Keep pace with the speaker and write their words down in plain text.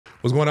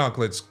What's going on,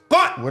 Clutch?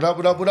 Squad! What up,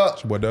 what up, what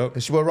up? What up?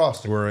 It's your boy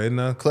Ross. We're in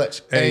the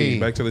Clutch. Hey,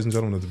 back to ladies and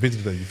gentlemen, the video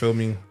today. You feel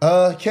me?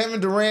 Kevin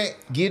Durant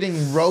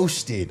getting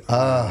roasted.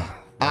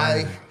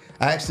 I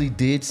actually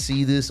did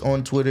see this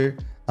on Twitter.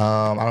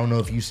 I don't know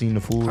if you've seen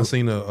the full. I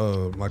seen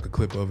a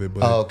clip of it,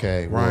 but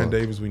okay. Ryan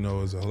Davis, we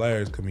know, is a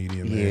hilarious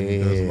comedian. Man. Yeah.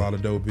 He does a lot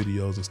of dope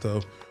videos and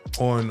stuff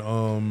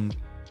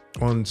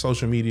on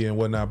social media and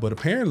whatnot. But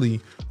apparently,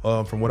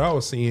 from what I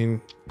was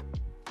seeing,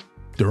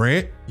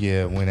 Durant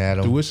went at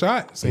him. Threw a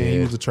shot saying he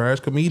was a trash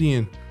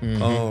comedian.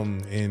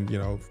 And you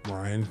know,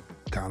 Ryan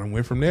kind of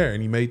went from there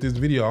and he made this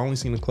video. I only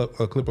seen a clip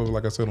of it,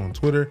 like I said, on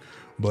Twitter,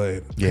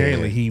 but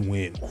apparently he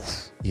went.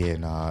 Yeah,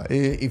 nah.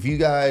 If you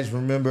guys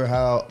remember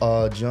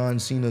how John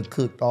Cena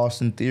cooked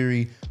Austin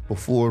Theory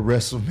before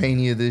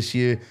WrestleMania this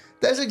year,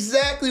 that's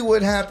exactly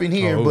what happened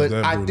here. But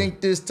I think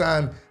this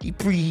time he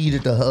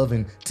preheated the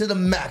oven to the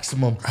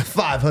maximum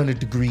 500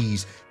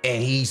 degrees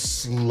and he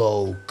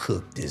slow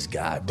cooked this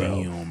guy,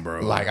 bro. Damn,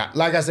 bro. Like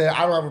I said,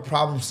 I don't have a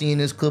problem seeing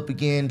this clip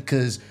again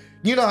because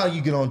you know how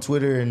you get on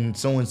Twitter and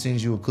someone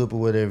sends you a clip or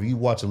whatever, you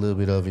watch a little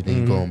bit of it, then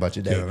you go on about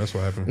your day. Yeah, that's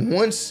what happened.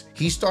 Once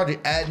he started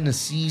adding the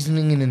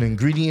seasoning and the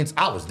ingredients,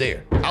 I was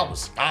there.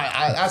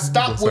 I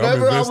stopped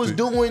whatever I was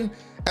doing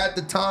at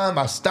the time.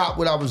 I stopped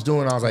what I was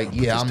doing. I was like,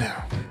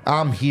 yeah,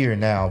 I'm here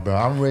now, bro.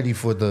 I'm ready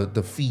for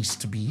the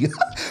feast to be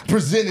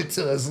presented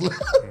to us.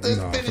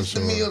 Let's finish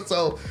the meal.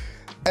 So,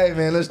 hey,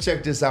 man, let's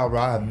check this out,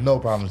 bro. I have no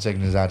problem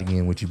checking this out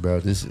again with you,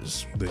 bro. This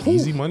is the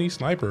Easy Money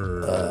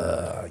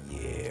Sniper.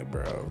 Yeah,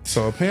 bro.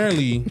 So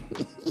apparently,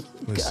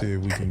 let's see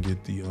if we can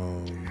get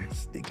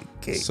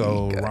the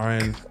So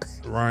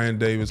Ryan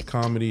Davis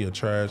comedy, a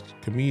trash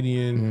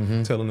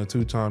comedian, telling a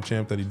two-time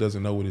champ that he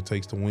doesn't know what it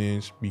takes to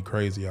win. Should be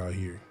crazy out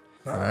here.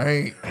 All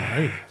right.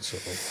 So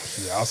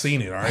y'all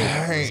seen it. All right.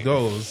 Let's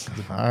go.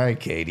 All right,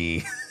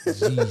 KD.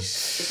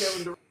 Jeez.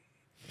 Kevin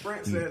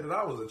Durant said that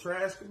I was a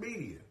trash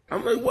comedian.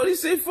 I'm like, what he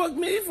say fuck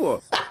me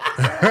for?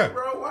 Hey,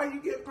 bro, why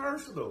you get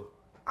personal?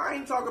 I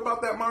ain't talking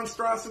about that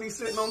monstrosity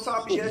sitting on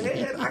top of your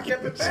head. I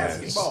kept it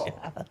basketball.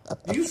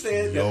 You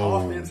said that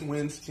offense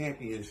wins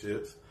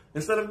championships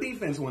instead of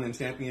defense winning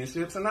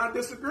championships, and I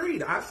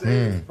disagreed. I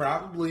said it's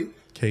probably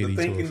the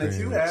thinking that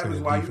you have is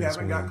why you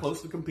haven't got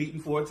close to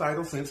competing for a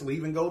title since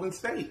leaving Golden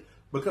State.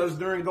 Because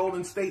during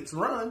Golden State's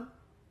run,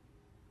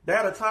 they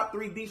had a top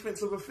 3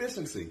 defensive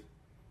efficiency.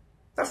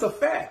 That's a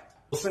fact.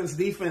 Since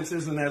defense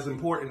isn't as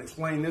important,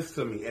 explain this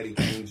to me, Eddie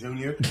King Jr.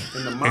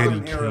 In the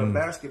modern era of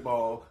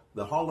basketball,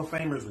 the Hall of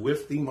Famers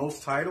with the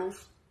most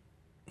titles,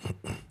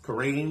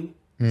 Kareem,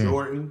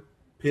 Jordan,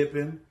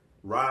 Pippen,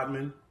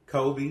 Rodman,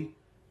 Kobe,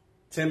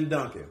 Tim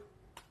Duncan.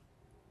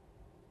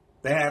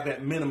 They have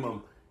at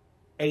minimum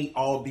 8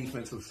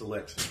 all-defensive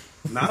selections.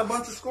 Not a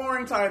bunch of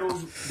scoring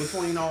titles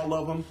between all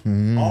of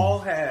them. All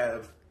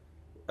have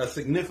a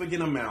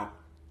significant amount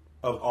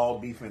of all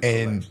defense.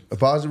 And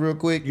pause it real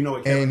quick. You know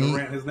what Kevin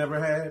Durant has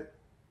never had?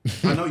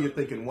 I know you're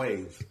thinking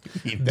waves.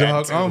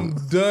 Dog, I'm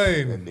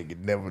done. That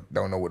nigga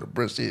don't know what a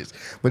brush is.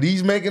 But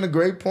he's making a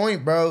great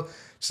point, bro.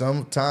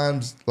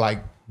 Sometimes,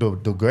 like the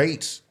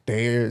greats,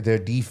 their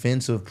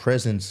defensive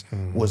presence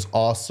was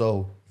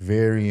also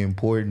very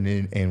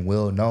important and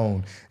well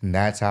known. And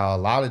that's how a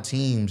lot of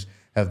teams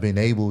have been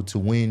able to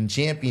win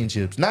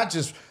championships. Not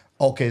just,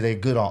 okay, they're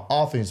good on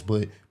offense,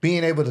 but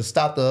being able to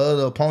stop the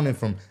other opponent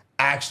from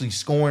actually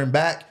scoring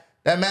back,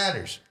 that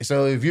matters.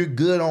 So if you're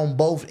good on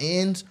both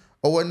ends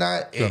or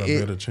whatnot, you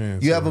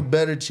have a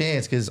better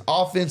chance because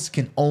offense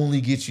can only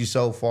get you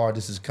so far.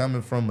 This is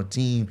coming from a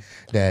team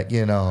that,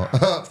 you know,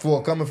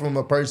 coming from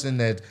a person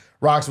that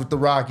rocks with the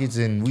Rockets,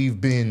 and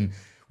we've been,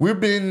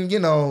 you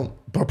know,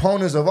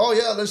 proponents of, oh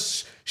yeah,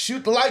 let's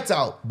shoot the lights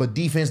out, but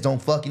defense don't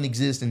fucking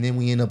exist, and then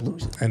we end up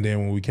losing. And then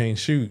when we can't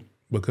shoot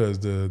because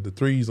the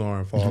threes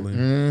aren't falling,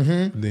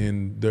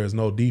 then there's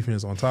no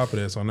defense on top of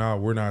that. So now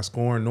we're not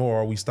scoring,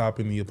 nor are we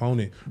stopping the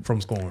opponent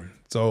from scoring.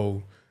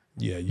 So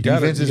yeah,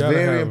 defense is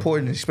very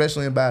important,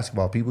 especially in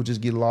basketball. People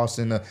just get lost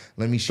in the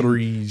let me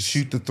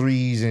shoot the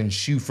threes and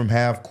shoot from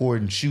half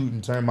court and shoot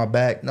and turn my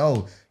back.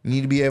 No, you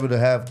need to be able to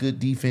have good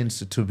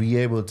defense to be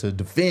able to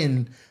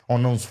defend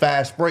on those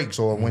fast breaks,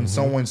 or when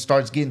someone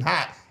starts getting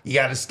hot, you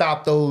got to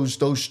stop those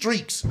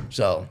streaks.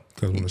 So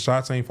because when the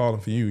shots ain't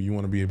falling for you, you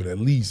want to be able to at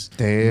least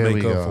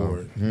make up for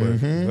it.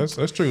 But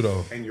that's true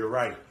though. And you're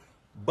right.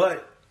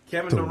 But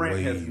Kevin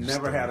Durant has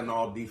never had an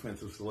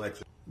all-defensive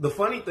selection. The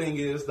funny thing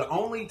is, the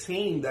only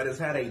team that has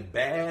had a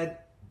bad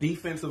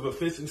defensive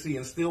efficiency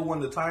and still won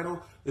the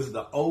title is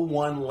the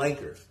 01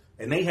 Lakers.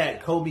 And they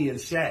had Kobe and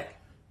Shaq.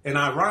 And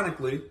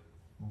ironically,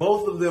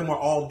 both of them were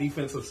all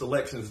defensive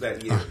selections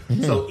that year.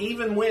 So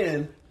even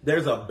when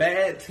there's a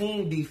bad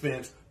team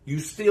defense, you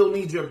still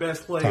need your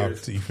best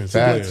players to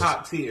be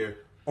top tier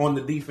on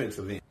the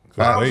defensive end.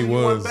 How you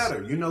want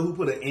better? You know who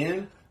put an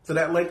end to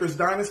that Lakers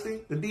dynasty?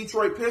 The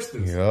Detroit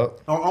Pistons.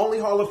 Yep. Our only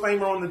Hall of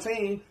Famer on the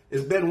team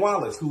is Ben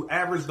Wallace, who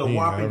averaged a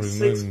whopping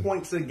 6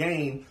 points a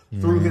game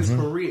through his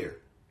career.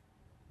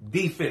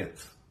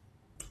 Defense.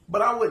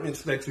 But I wouldn't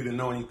expect you to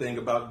know anything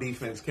about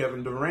defense,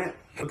 Kevin Durant,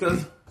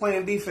 because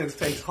playing defense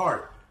takes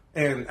heart.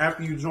 And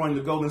after you joined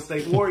the Golden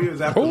State Warriors,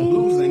 after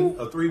losing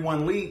a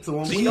 3-1 lead to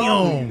them, we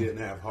all knew you didn't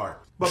have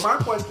heart. But my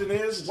question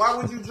is, why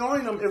would you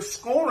join them if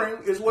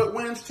scoring is what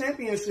wins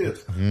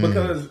championships?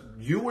 Because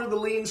you were the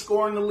leading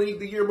scorer in the league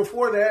the year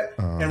before that,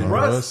 and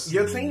Russ,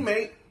 your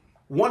teammate,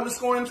 won the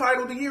scoring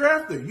title the year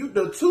after. You,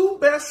 the two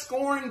best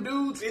scoring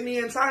dudes in the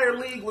entire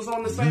league was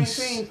on the same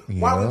team.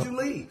 Why would you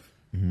leave?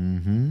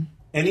 And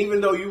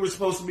even though you were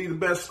supposed to be the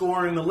best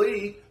scorer in the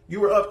league, you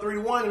were up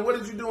 3-1. And what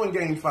did you do in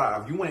Game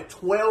 5? You went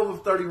 12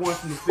 of 31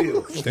 from the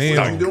field. What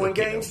did you do in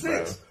Game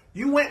 6?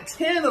 You went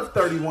 10 of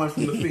 31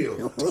 from the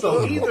field.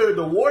 So either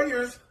the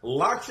Warriors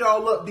locked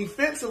y'all up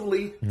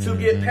defensively to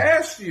get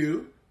past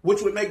you,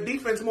 which would make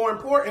defense more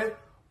important,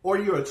 or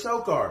you're a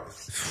choke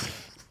artist.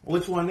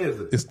 Which one is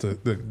it? It's the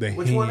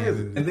Which one is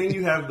it? And then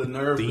you have the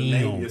nerve to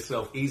name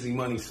yourself Easy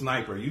Money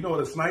Sniper. You know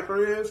what a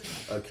sniper is?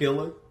 A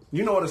killer.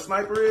 You know what a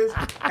sniper is?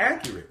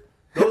 Accurate.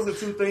 Those are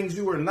two things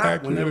you are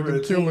not whenever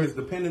a team is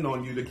dependent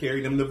on you to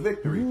carry them to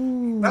victory.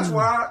 That's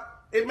why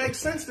it makes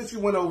sense that you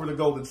went over to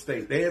Golden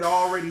State. They had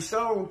already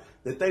shown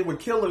that they were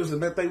killers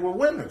and that they were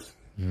winners.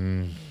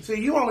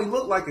 See, you only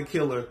look like a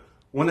killer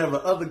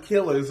whenever other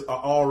killers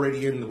are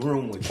already in the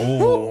room with you.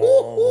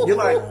 You're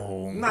like,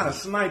 not a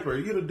sniper.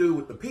 You're the dude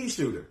with the pea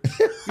shooter.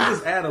 You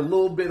just add a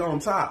little bit on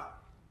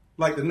top,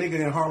 like the nigga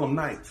in Harlem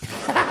Nights.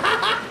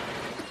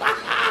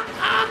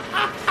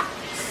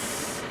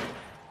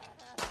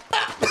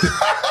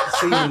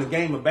 See, in the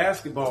game of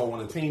basketball,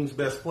 when a team's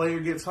best player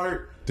gets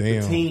hurt,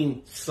 the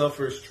team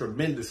suffers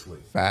tremendously.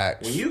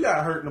 Facts. When you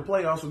got hurt in the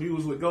playoffs when you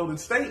was with Golden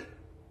State,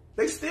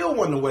 they still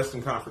won the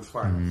Western Conference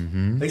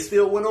Finals. They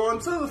still went on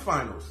to the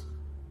finals.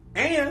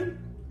 And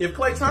if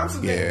Klay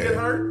Thompson didn't get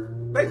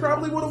hurt, they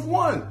probably would have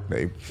won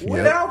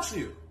without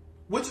you.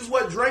 Which is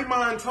what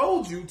Draymond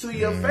told you to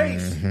your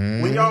face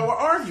when y'all were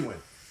arguing.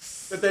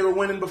 That they were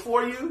winning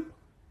before you,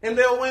 and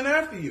they'll win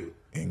after you.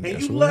 And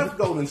you left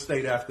Golden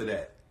State after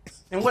that.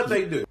 And what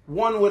they do?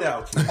 Won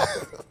without you.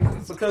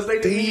 Because they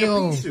didn't need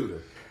a pea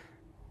shooter.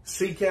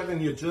 See, Kevin,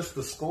 you're just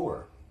a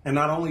scorer. And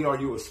not only are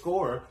you a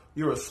scorer,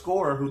 you're a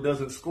scorer who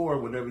doesn't score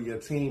whenever your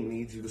team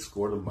needs you to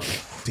score the most.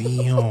 See,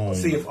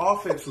 if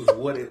offense was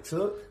what it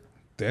took,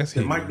 then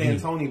Mike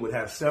D'Antoni would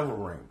have several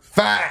rings.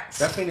 Facts.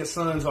 That Phoenix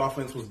Suns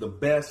offense was the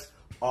best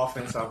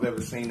offense I've ever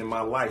seen in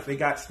my life. They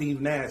got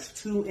Steve Nash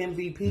 2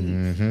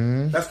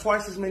 MVPs. That's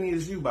twice as many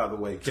as you, by the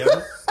way,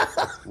 Kevin.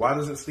 Why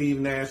doesn't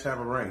Steve Nash have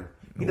a ring?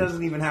 He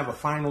doesn't even have a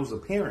finals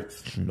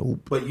appearance.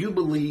 But you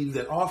believe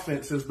that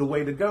offense is the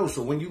way to go.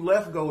 So when you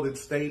left Golden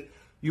State,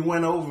 you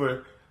went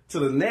over to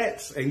the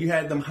Nets and you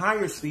had them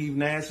hire Steve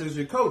Nash as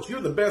your coach.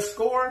 You're the best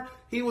scorer.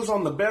 He was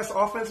on the best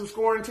offensive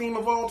scoring team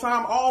of all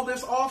time. All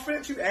this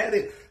offense, you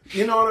added,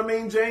 you know what I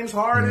mean, James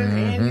Harden,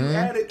 and you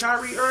added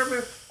Kyrie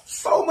Irving.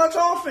 So much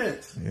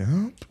offense.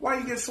 Why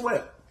you get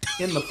swept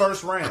in the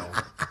first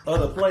round of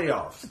the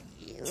playoffs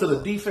to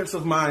the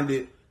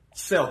defensive-minded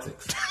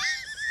Celtics?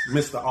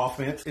 Mr.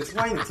 Offense,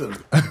 explain it to me.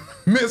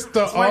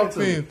 Mr.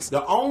 Offense.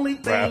 The only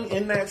thing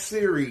in that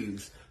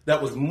series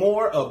that was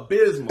more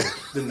abysmal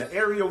than the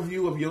aerial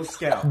view of your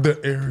scalp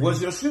was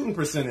your shooting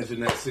percentage in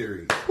that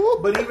series.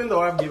 But even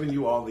though I've given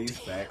you all these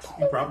facts,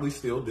 you probably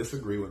still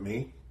disagree with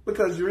me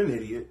because you're an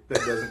idiot that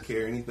doesn't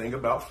care anything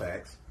about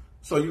facts.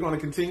 So you're going to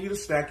continue to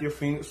stack your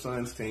Phoenix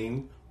Suns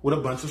team with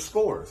a bunch of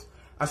scores.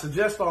 I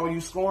suggest all you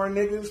scoring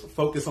niggas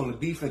focus on the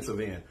defensive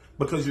end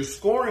because your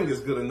scoring is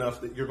good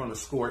enough that you're going to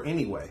score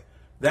anyway.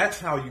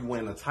 That's how you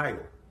win a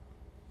title.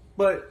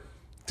 But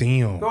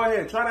go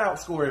ahead, try to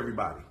outscore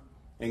everybody.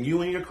 And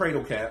you and your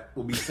cradle cap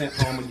will be sent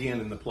home again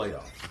in the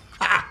playoffs.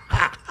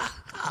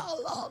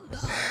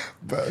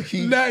 Bro,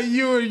 not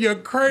you and your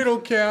cradle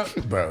cap.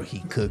 Bro, he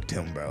cooked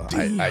him, bro.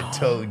 I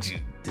told you,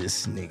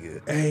 this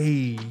nigga.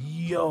 Hey,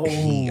 yo.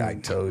 I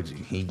told you,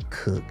 he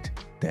cooked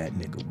that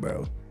nigga,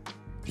 bro.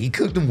 He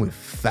cooked him with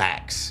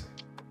facts.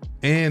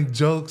 And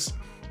jokes.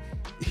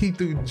 He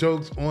threw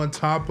jokes on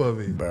top of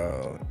it.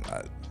 Bro,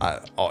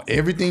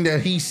 everything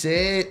that he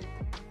said.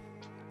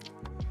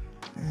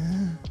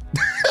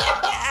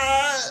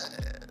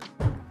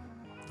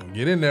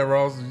 Get in there,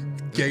 Ross.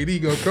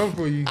 KD gonna come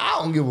for you. I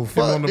don't give a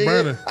fuck. On the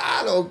burner.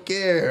 I don't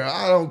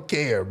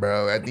care,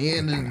 bro. At the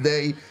end of the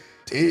day,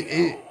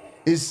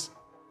 it's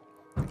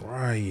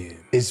Ryan.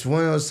 It's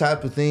one of those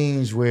type of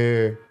things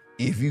where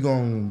if you're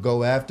gonna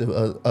go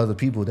after other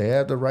people, they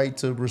have the right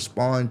to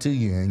respond to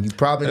you, and you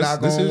probably not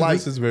gonna like.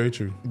 This is very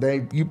true.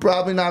 You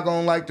probably not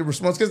gonna like the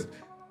response because,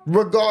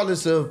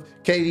 regardless of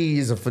KD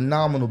is a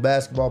phenomenal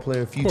basketball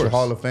player, future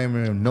Hall of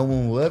Famer, and no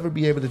one will ever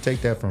be able to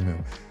take that from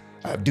him.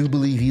 I do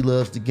believe he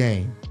loves the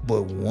game,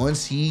 but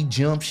once he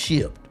jumped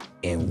ship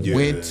and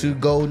went to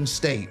Golden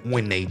State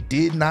when they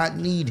did not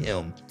need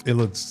him, it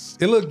looked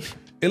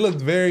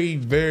very,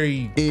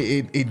 very.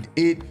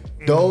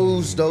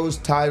 Those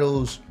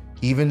titles.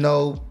 Even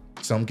though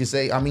some can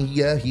say, I mean,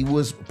 yeah, he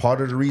was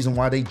part of the reason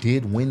why they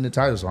did win the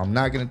title. So I'm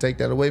not going to take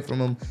that away from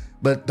him.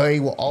 But they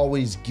will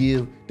always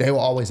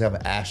have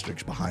an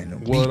asterisk behind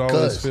them. Well, it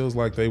always feels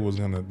like they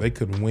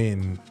could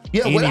win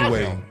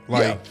anyway.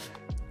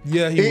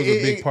 Yeah, he was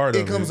a big part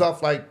of it. It comes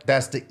off like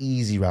that's the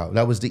easy route.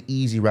 That was the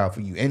easy route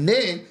for you. And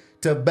then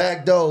to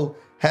backdoor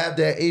have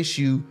that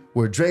issue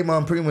where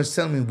Draymond pretty much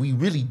telling me we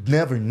really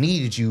never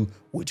needed you,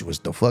 which was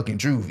the fucking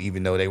truth.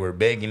 Even though they were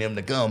begging him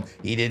to come,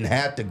 he didn't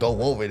have to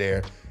go over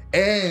there.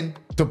 And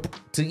to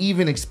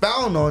even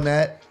expound on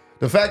that,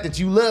 the fact that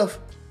you left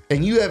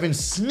and you haven't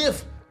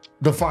sniffed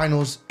the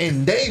finals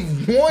and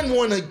they've won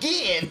one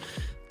again.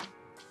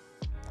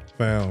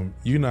 Fam,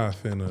 you're not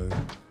finna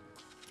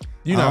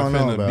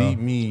beat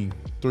me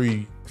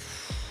 3.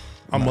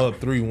 I'm up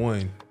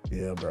 3-1.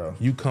 Yeah, bro.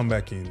 You come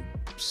back and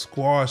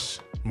squash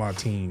my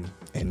team.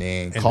 And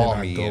then call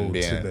me and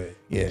then, to that.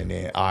 Yeah, and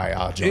then all right,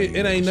 I'll join you.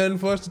 It ain't nothing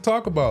for us to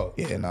talk about.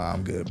 Yeah, nah,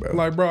 I'm good, bro.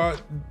 Like, bro,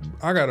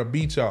 I gotta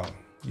beat y'all.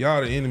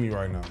 Y'all the enemy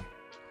right now.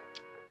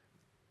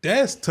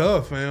 That's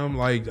tough, fam.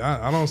 Like,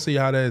 I don't see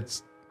how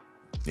that's.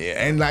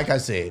 Yeah, and like I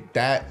said,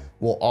 that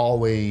will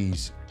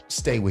always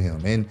stay with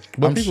him.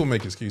 But people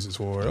make excuses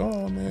for it.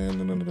 Oh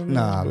man, no.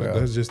 Nah, bro.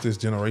 That's just this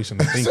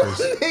generation of thinkers.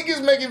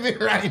 Niggas making me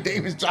Ryan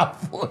Davis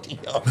drop 40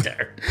 on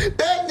there.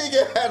 That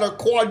nigga had a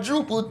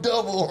quadruple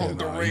double on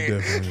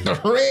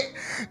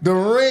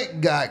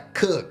Durant got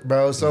cooked,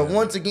 bro. So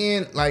once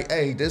again, like,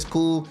 hey, that's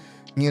cool.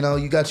 You know,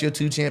 you got your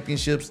 2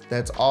 championships.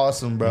 That's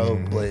awesome, bro.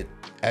 But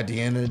at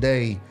the end of the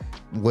day,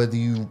 whether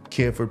you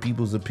care for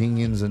people's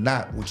opinions or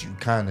not, which you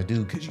kind of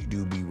do because you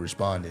do be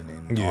responding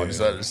and all this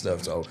other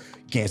stuff. So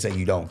you can't say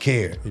you don't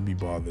care. You'd be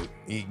bothered.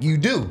 You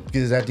do,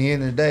 because at the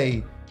end of the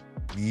day,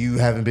 you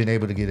haven't been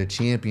able to get a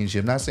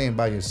championship. Not saying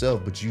by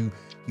yourself, but you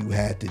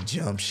had to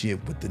jump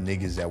ship with the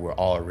niggas that were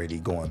already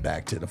going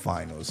back to the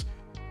finals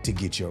to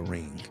get your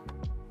ring.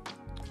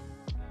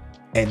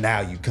 And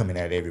now you coming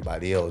at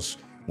everybody else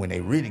when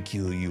they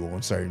ridicule you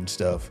on certain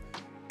stuff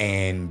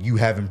and you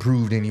haven't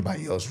proved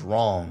anybody else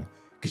wrong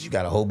because you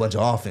got a whole bunch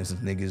of offensive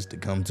niggas to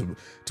come to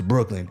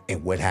Brooklyn.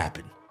 And what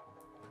happened?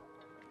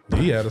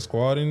 He had a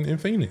squad in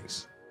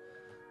Phoenix.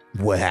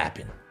 What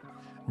happened?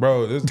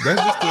 Bro, that's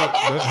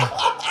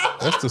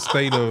the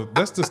state of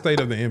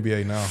the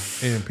NBA now.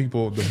 And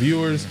people, the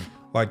viewers,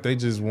 like, they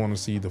just want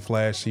to see the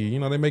flashy. You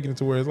know, they making it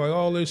to where it's like,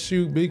 oh, let's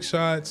shoot big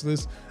shots.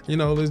 Let's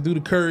do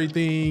the Curry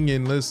thing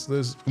and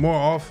let's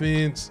more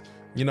offense.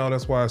 You know,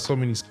 that's why so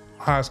many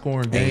high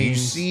scoring games. And you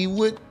see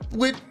with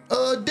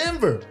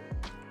Denver,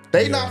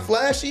 they not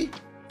flashy.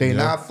 They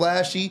not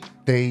flashy.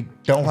 They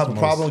don't have a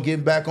problem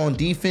getting back on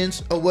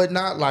defense or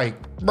whatnot. Like,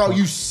 bro,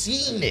 you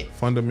seen it.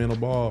 Fundamental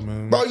ball,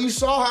 man. Bro, you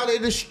saw how they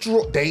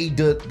destroyed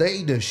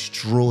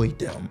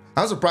them.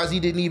 I'm surprised he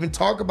didn't even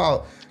talk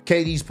about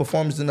KD's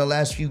performance in the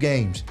last few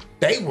games.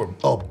 They were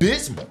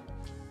abysmal.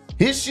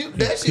 His shoot,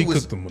 that shit was.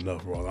 He cooked them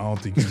enough, bro. I don't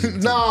think he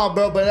Nah,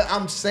 bro, but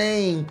I'm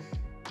saying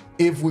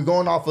if we're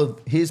going off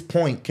of his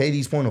point,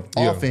 KD's point of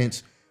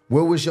offense,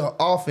 where was your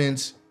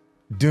offense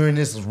during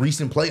this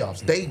recent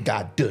playoffs? They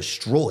got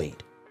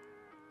destroyed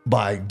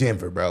by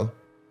Denver, bro.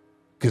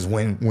 Because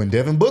when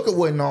Devin Booker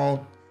wasn't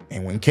on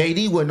and when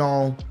KD wasn't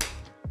on,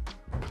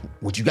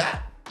 what you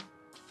got?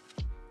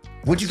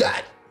 What you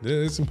got?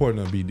 It's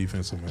important to be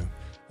defensive, man.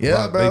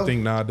 Yeah, bro. They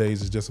think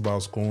nowadays it's just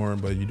about scoring,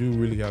 but you do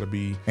really got to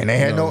be. And they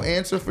had no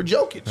answer for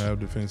Jokic. Have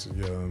defensive,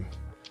 yeah.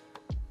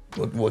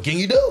 What can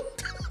you do?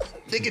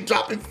 Nigga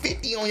dropping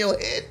 50 on your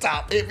head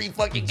top every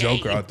fucking game.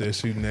 Joker out there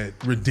shooting that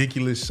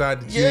ridiculous shot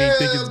that you ain't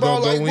think it's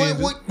gonna go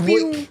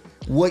in.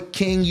 What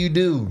can you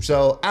do?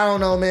 So I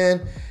don't know,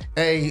 man.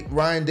 Hey,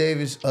 Ryan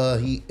Davis,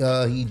 he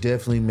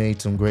definitely made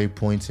some great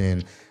points,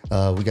 and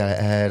we gotta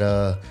add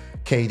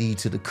KD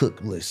to the cook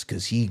list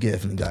because he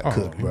definitely got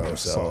cooked, bro.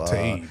 So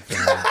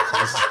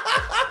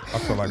I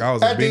feel like I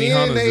was at Benny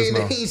Hunter's just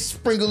now. He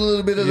sprinkled a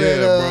little bit of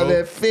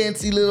that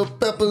fancy little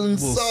pepper and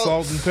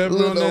salt and pepper,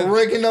 little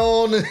oregano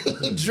on it.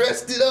 He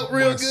dressed it up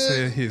real good.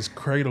 Said his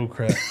cradle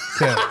cap.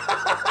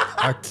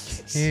 I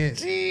can't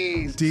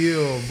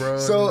deal, bro.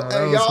 So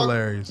that was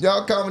hilarious.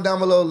 Y'all comment down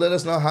below. Let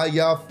us know how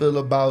y'all feel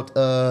about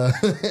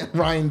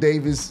Ryan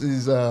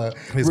Davis's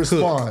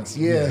response.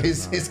 Cook.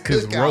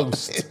 His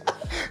roast.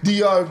 Do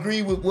y'all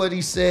agree with what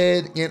he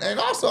said? And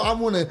also, I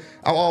wanted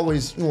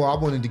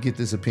to get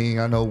this opinion.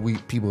 I know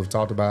people have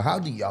talked about how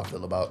did y'all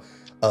feel about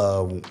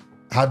when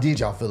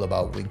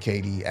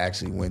KD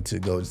actually went to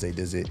Golden State?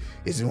 Is it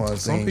one of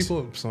those things?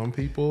 Some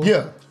people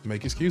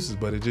make excuses,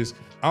 but it just,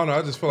 I don't know,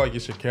 I just feel like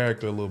it's your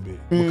character a little bit.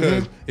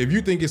 Because if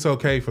you think it's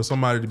okay for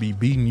somebody to be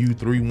beating you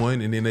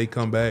 3-1 and then they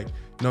come back,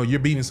 no, you're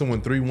beating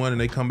someone 3-1 and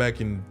they come back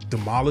and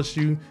demolish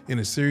you in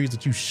a series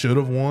that you should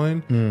have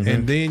won,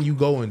 and then you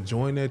go and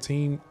join that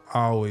team,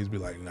 I always be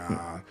like,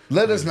 nah.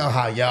 Let us know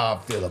how y'all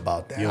feel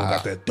about that. You don't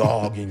got that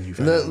dog in you.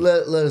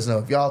 Let us know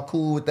if y'all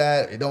cool with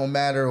that. It don't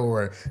matter,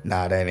 or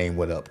nah, that ain't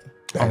what up.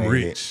 I'm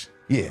rich.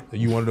 Yeah.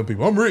 You one of them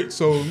people. I'm rich,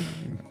 so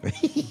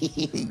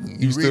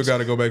you still got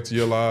to go back to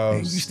your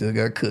lives. You still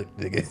got to cook,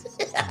 nigga.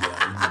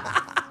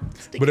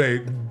 But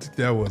hey,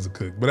 that was a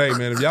cook. But hey,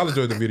 man, if y'all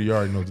enjoyed the video, you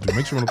already know what to do.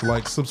 Make sure you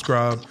like,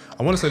 subscribe.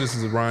 I want to say this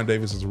is Ryan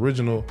Davis's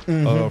original,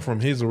 from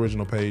his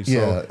original page.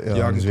 So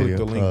y'all can click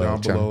the link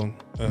down below.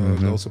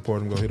 Go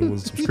support him. Go hit him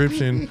with a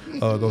subscription.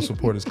 Go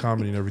support his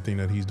comedy and everything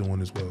that he's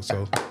doing as well.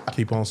 So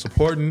keep on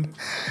supporting,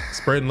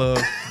 spreading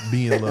love,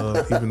 being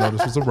love, even though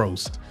this was a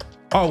roast.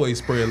 Always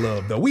spread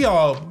love, though. We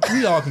all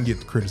can get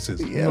the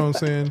criticism. You know what I'm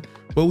saying?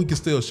 But we can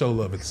still show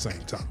love at the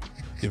same time.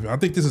 I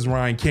think this is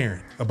Ryan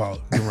caring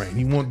about Durant.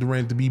 He wants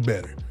Durant to be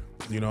better.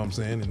 You know what I'm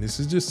saying? And this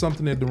is just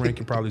something that Durant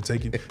can probably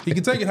take it. He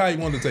can take it how he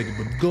wants to take it,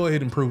 but go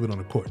ahead and prove it on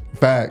the court.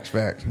 Facts.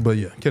 But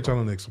yeah, catch y'all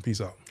on the next one. Peace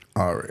out.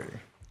 Alrighty.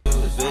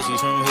 Bitches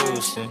from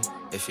Houston.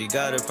 If you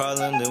got a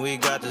problem, then we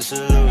got the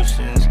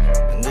solutions.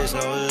 And there's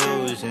no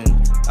illusion.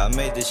 I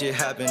made this shit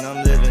happen,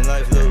 I'm living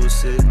life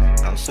lucid.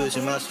 I'm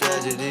switching my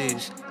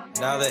strategies.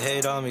 Now they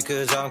hate on me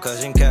cause I'm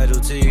causing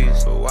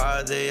casualties. But why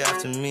are they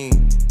after me?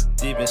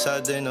 Deep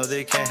inside they know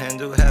they can't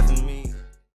handle half of me.